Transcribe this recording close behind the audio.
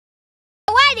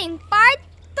hiding part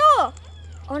 2. Oh,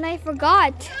 and I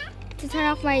forgot to turn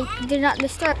off my do not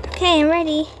disturb. Okay, I'm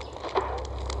ready.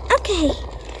 Okay,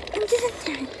 I'm just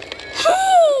turn.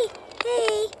 Hey!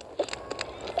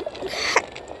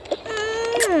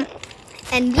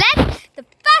 And let the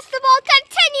festival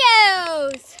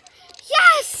continues!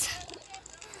 Yes!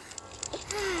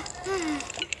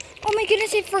 Oh my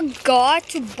goodness, I forgot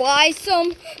to buy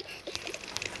some.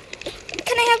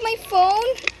 Can I have my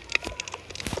phone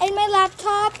and my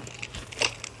laptop?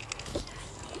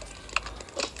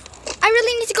 I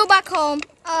really need to go back home.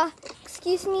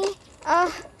 Excuse me.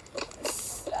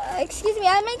 Excuse me,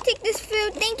 I might take this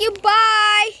food. Thank you,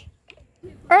 bye!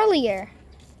 Earlier.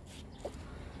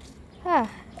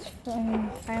 I'm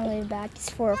finally back. It's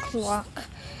 4 o'clock.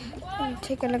 I'm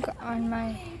taking a look on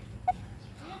my...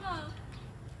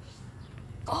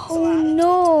 Oh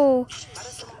no!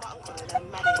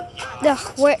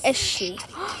 Ugh, where is she?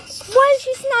 Why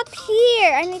she's not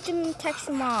here? I need to text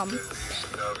mom.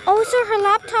 Also, her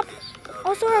laptop,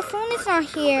 also her phone is not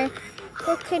here.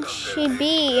 Where could she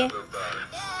be?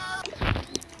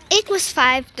 It was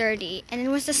 5:30 and it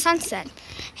was the sunset.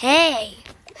 Hey,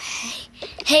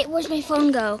 where's my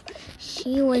phone go?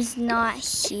 She was not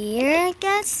here, I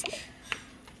guess.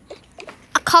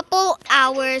 A couple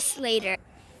hours later.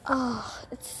 Oh,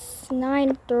 it's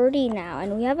 9:30 now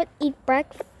and we haven't eaten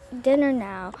dinner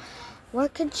now. Where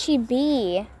could she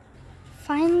be?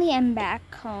 Finally, I'm back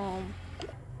home.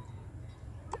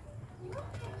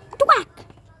 Thwack!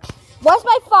 Where's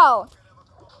my phone?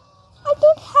 I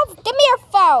don't have. Give me your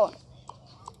phone.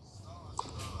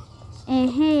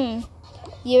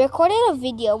 You recorded a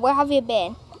video. Where have you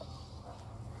been?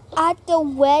 At the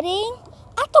wedding?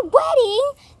 At the wedding?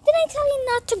 Did I tell you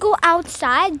not to go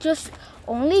outside? Just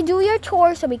only do your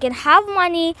chores so we can have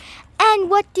money. And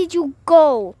what did you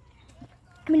go?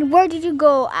 I mean, where did you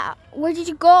go? Where did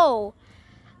you go?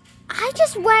 I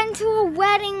just went to a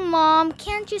wedding, Mom.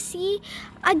 Can't you see?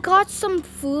 I got some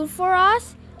food for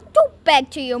us. Don't beg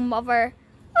to your mother.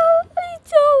 Oh, I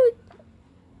don't.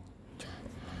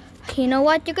 You know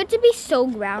what? You're going to be so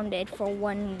grounded for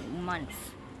 1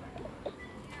 month.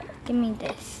 Give me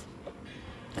this.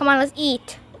 Come on, let's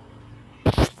eat.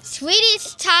 Sweetie,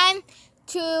 it's time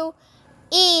to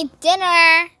eat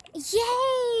dinner.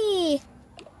 Yay!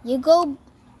 You go,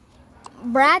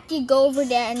 Brat, you go over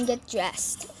there and get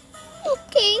dressed.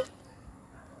 Okay.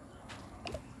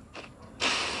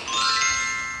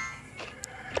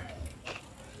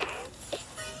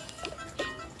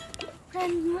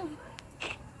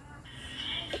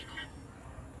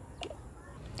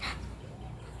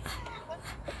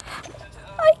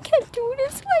 I can't do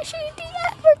this. Why should he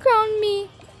ever crown me?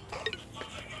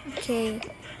 Okay,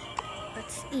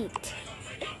 let's eat.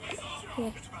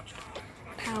 Here.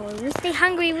 Power. We stay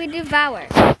hungry, we devour.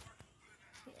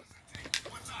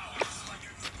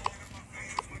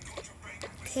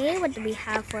 Okay, what do we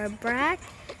have for a brat?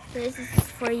 This is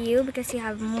for you because you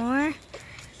have more.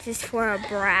 This is for a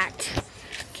brat.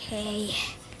 Okay.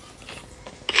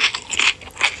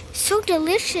 So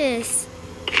delicious.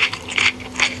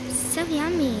 So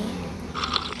yummy.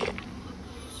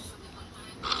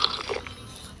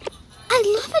 I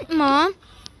love it, Mom.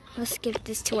 Let's give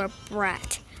this to our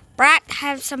brat. Brat,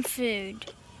 have some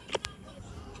food.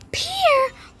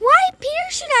 Pear? Why pear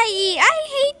should I eat? I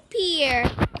hate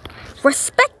pear.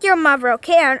 Respect your mother,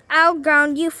 okay? And I'll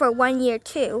ground you for 1 year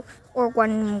too. Or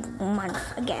 1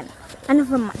 month again.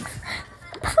 Another month.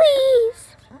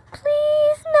 Please.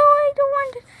 Please. No, I don't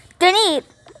want to. Then eat.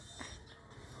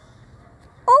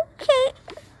 Okay.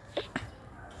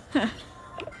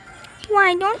 Why,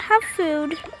 I don't have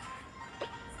food.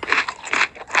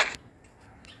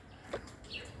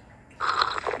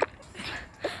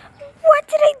 What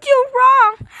did I do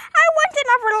wrong? I want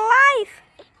another life.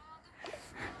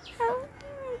 I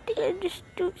think I just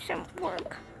do some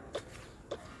work.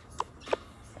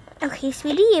 Okay,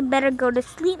 sweetie, you better go to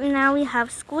sleep now. We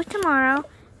have school tomorrow.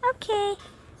 Okay.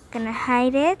 Gonna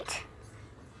hide it.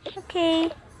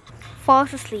 Okay.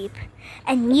 Falls asleep.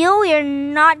 And you're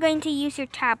not going to use your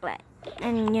tablet.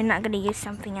 And you're not gonna use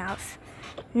something else.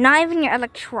 Not even your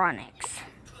electronics.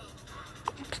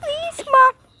 Please,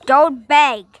 Mom. Don't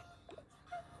beg.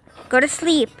 Go to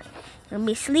sleep. You'll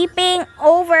be sleeping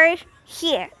over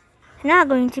here. And I'm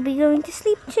going to be going to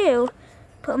sleep too.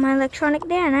 Put my electronic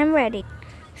there and I'm ready.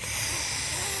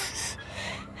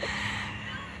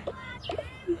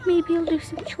 Maybe I'll do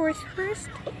some chores first.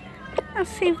 I'll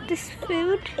save this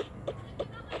food.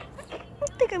 I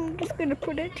think I'm just gonna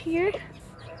put it here.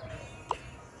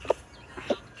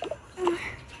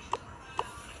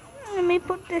 Let me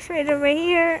put this right over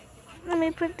here. Let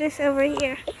me put this over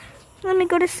here. Let me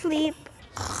go to sleep.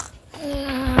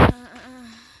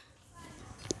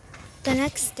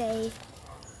 next day.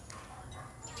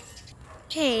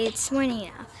 Okay, it's morning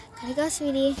now. Gotta go,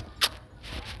 sweetie.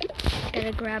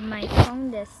 Gotta grab my phone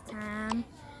this time.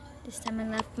 This time I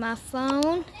left my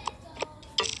phone.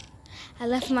 I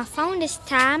left my phone this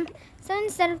time. So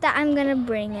instead of that, I'm gonna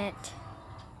bring it.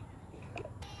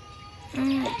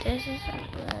 This is not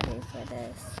ready for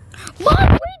this. Mom,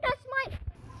 wait, that's my...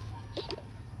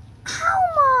 Ow,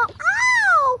 Mom,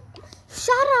 ow!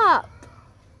 Shut up.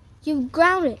 You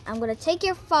grounded. I'm gonna take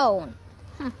your phone.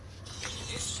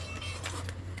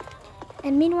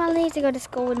 And meanwhile, I need to go to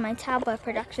school with my tablet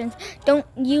productions. Don't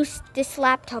use this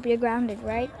laptop. You're grounded,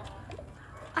 right?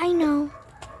 I know.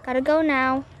 Gotta go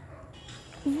now.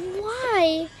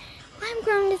 Why? I'm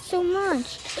grounded so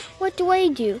much. What do I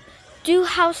do? Do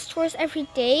house chores every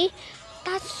day?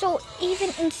 That's so even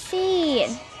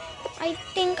insane. I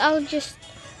think I'll just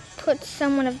put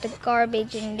some of the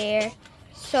garbage in there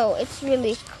so it's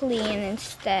really clean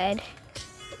instead.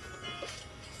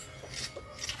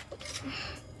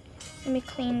 Let me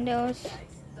clean those.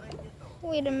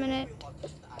 Wait a minute.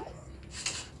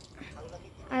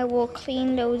 I will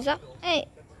clean those up. Hey.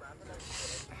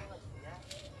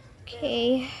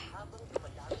 Okay.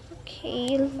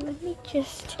 Okay, let me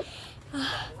just...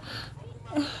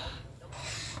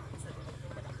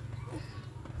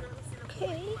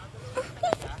 okay.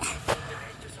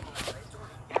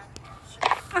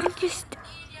 I'll just...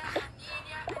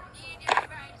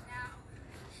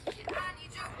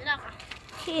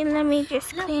 okay, let me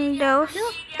just clean those.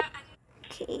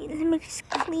 Okay, let me just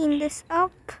clean this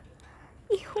up.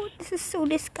 Ew, this is so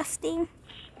disgusting.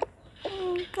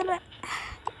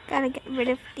 Gotta get rid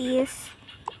of these.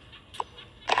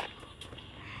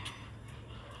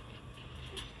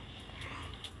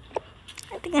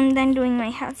 I think I'm done doing my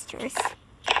house chores.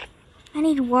 I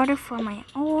need water for my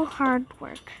all hard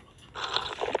work.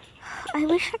 I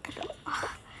wish I could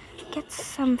get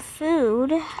some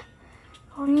food.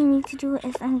 All I need to do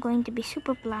is I'm going to be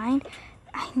super blind.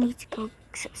 I need to go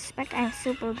suspect I'm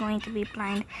super going to be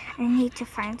blind. I need to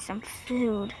find some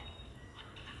food.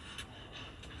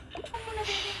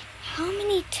 How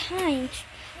many times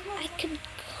I could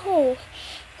go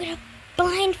with a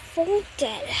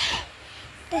blindfolded?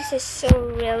 This is so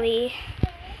really...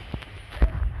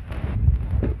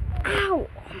 Ow!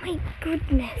 Oh my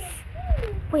goodness!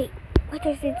 Wait, what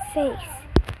does it say?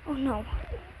 Oh no,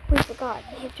 we forgot.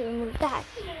 We have to remove that.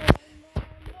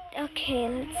 Okay,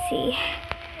 let's see.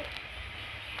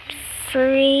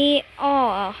 Free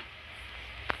all.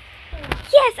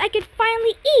 Yes, I could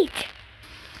finally eat!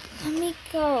 Let me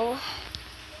go.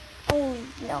 Oh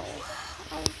no.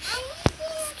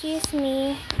 Excuse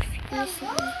me. Excuse me.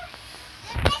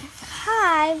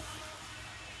 Hi.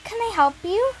 Can I help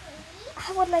you?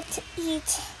 I would like to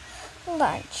eat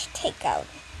lunch. Takeout.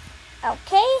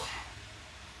 Okay.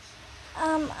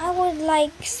 I would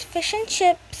like fish and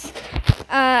chips,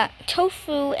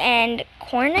 tofu and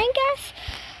corn, I guess.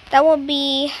 That will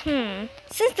be,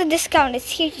 since the discount is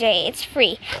here today, it's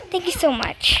free. Thank you so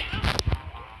much.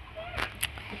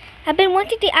 I've been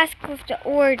wanting to ask with the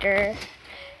order.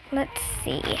 Let's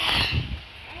see.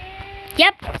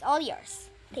 Yep, it's all yours.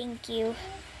 Thank you.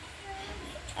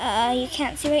 You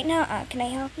can't see right now. Can I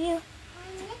help you?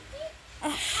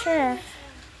 Sure.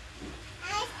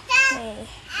 Okay.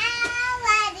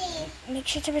 Make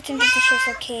sure to return the dishes,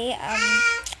 okay?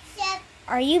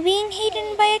 Are you being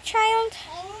hated by a child?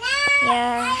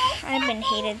 Yeah, I've been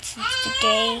hated since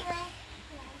today.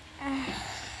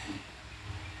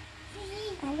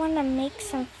 I want to make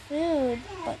some food,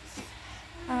 but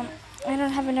I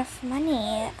don't have enough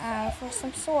money for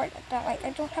some sort.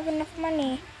 I don't have enough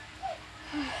money.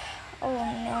 Oh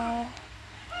no.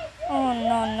 Oh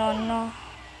no.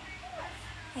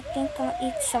 I think I'll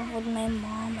eat some with my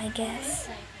mom, I guess.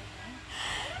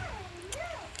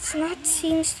 It's not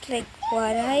seems like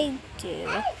what I do,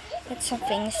 but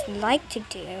something's like to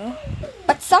do.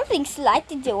 But something's like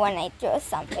to do when I do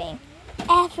something.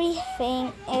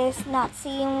 Everything is not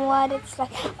seeing what it's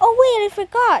like. Oh wait, I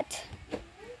forgot.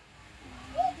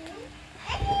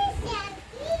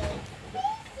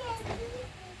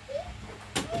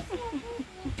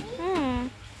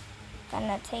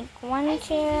 Gonna take one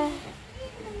chair.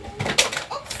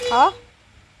 Huh?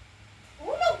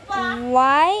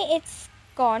 Why it's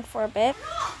gone for a bit?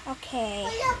 Okay.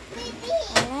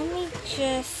 Let me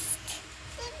just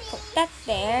put that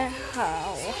there.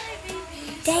 Oh.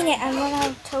 Dang it, I run out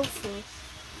of tofu.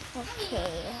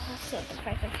 Okay, let's see the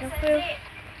price of tofu.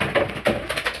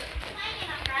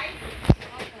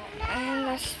 And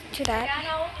let's do that.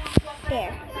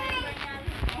 There.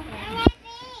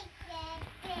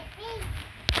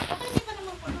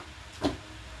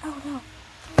 Oh no,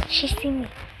 she's seen me.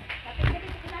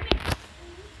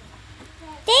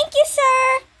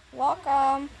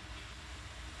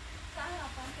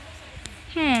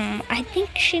 I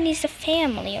think she needs a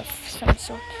family of some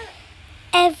sort.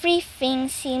 Everything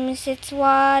seems it's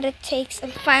what it takes.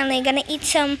 I'm finally gonna eat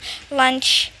some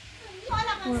lunch.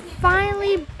 We're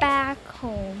finally back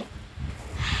home.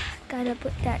 Gotta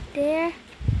put that there.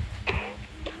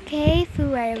 Okay,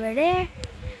 food right over there.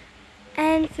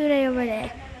 And food right over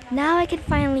there. Now I can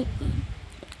finally eat.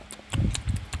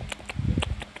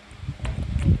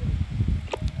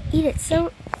 Eat it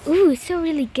so, ooh, it's so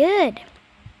really good.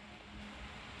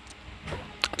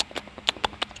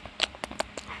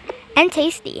 And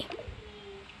tasty.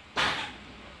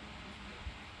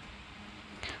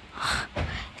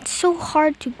 It's so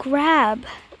hard to grab.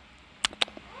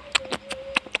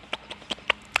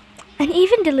 And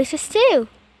even delicious too.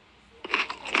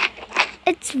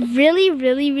 It's really,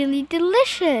 really, really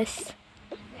delicious.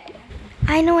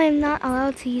 I know I'm not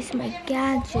allowed to use my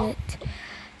gadget.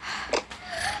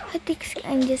 I think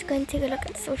I'm just going to take a look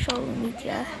at social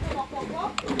media.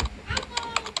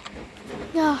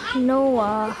 Oh,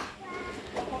 Noah.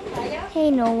 Hey,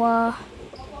 Noah.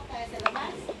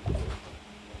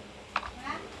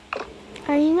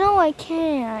 I know I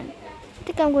can't. I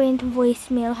think I'm going to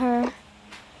voicemail her.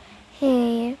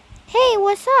 Hey. Hey,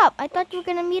 what's up? I thought you were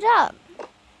gonna meet up.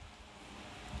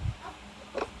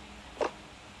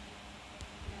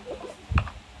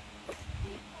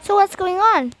 So what's going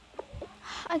on?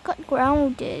 I got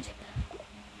grounded.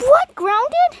 What?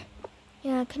 Grounded?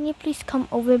 Yeah, can you please come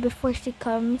over before she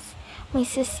comes? My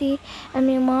sissy and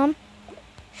my mom?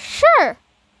 Sure.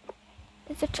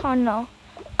 It's a channel.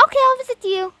 Okay, I'll visit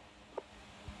you.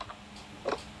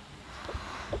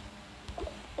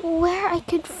 Where I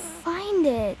could find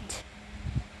it?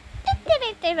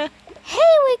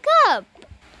 Hey, wake up!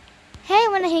 Hey,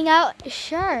 wanna hang out?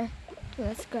 Sure.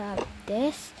 Let's grab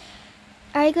this.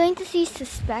 Are you going to see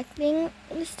suspecting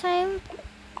this time?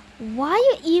 Why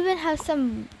you even have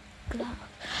some gloves?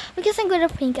 Because I'm gonna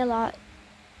pink a lot.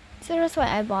 So that's why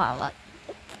I bought a lot.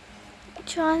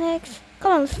 Electronics.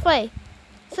 Come on, let's play.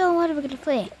 So what are we gonna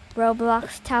play?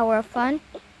 Roblox Tower of Fun?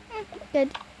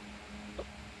 Good.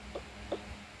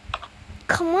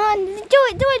 Come on, do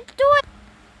it, do it, do it!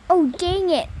 Oh, dang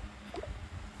it.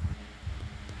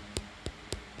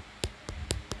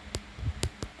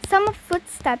 Some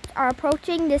footsteps are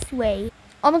approaching this way.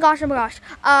 Oh my gosh, oh my gosh.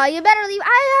 You better leave.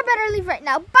 I better leave right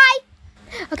now. Bye!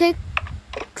 Okay,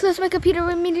 close my computer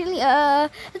immediately.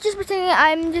 Just pretending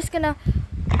I'm just gonna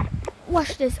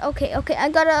wash this. Okay, I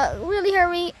gotta really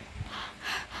hurry.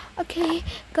 Okay,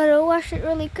 gotta wash it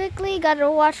really quickly. Gotta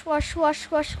wash.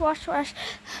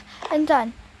 And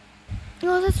done.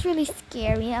 Oh, that's really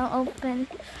scary. I'll open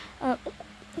up.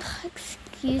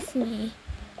 Excuse me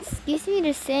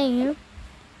to say.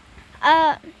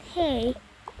 Hey.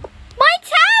 My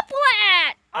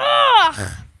tablet!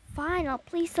 Ugh! Fine, I'll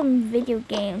play some video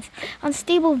games.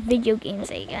 Unstable video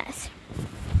games, I guess.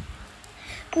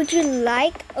 Would you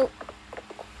like... Oh,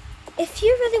 if you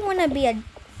really want to be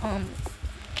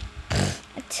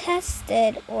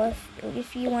tested, or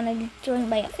if you want to join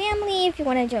by a family, if you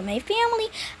want to join my family,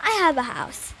 I have a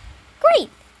house. Great!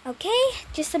 Okay?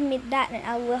 Just submit that and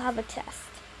I will have a test.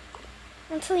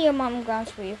 Until your mom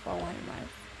grounds for you for 1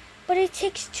 month. But it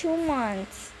takes 2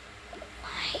 months.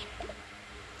 Fine.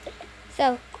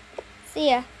 So, see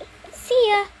ya.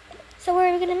 So where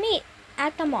are we gonna meet?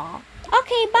 At the mall.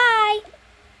 Okay, bye.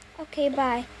 Okay,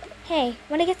 bye. Hey,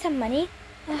 wanna get some money?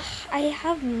 I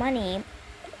have money.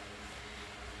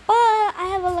 But I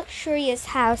have a luxurious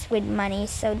house with money,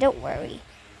 so don't worry.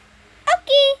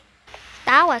 Okay.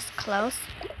 That was close.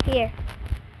 Here.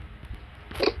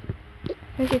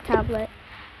 Here's your tablet.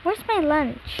 Where's my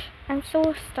lunch? I'm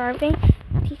so starving.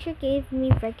 The teacher gave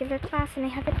me regular class and I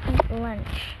haven't eaten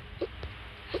lunch.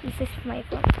 This is my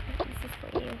phone. This is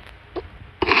for you.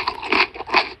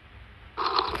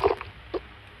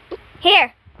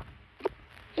 Here.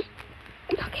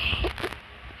 Okay.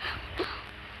 Oh no.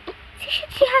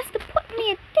 She has to put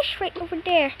me a dish right over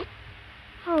there.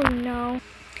 Oh no.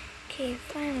 Okay,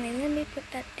 finally, let me put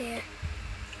that there.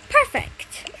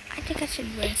 Perfect. I think I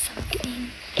should wear something.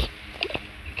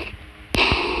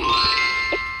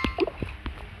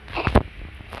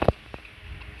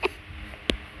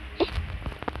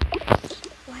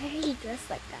 Why are you dressed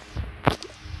like that?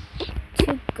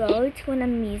 To go to an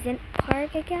amusement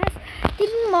park, I guess?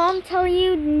 Didn't Mom tell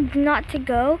you not to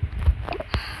go?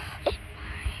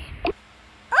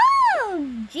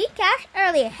 Oh, Gcash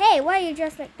earlier. Hey, why are you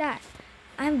dressed like that?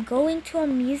 I'm going to an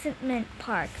amusement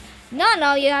park.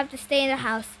 No, you have to stay in the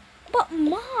house. But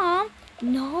Mom,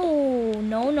 no.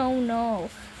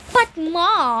 But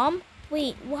Mom,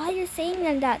 wait, why are you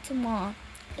saying that to Mom?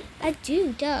 I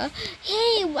do, duh.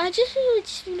 Hey, I just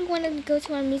really wanted to go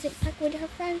to a music park with her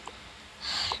friend.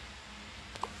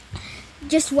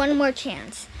 Just one more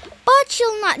chance. But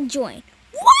she'll not join.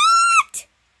 What?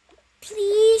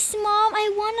 Please, Mom,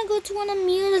 I want to go to an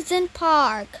amusement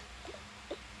park.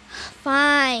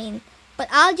 Fine, but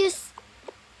I'll just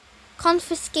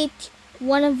confiscate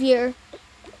one of your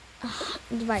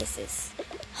devices.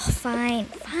 Fine.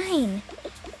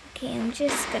 Okay, I'm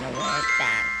just gonna wear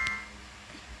that.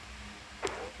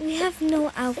 We have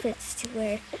no outfits to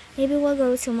wear. Maybe we'll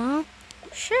go to mall?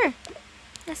 Sure,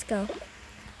 let's go.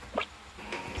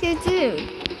 Hey, dude.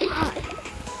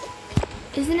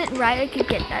 Isn't it right I could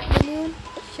get that balloon?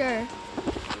 Sure.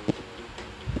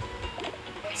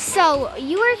 So,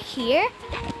 you are here?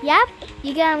 Yep.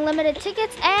 You get unlimited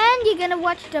tickets and you're gonna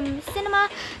watch the cinema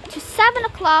to 7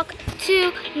 o'clock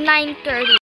to 9:30.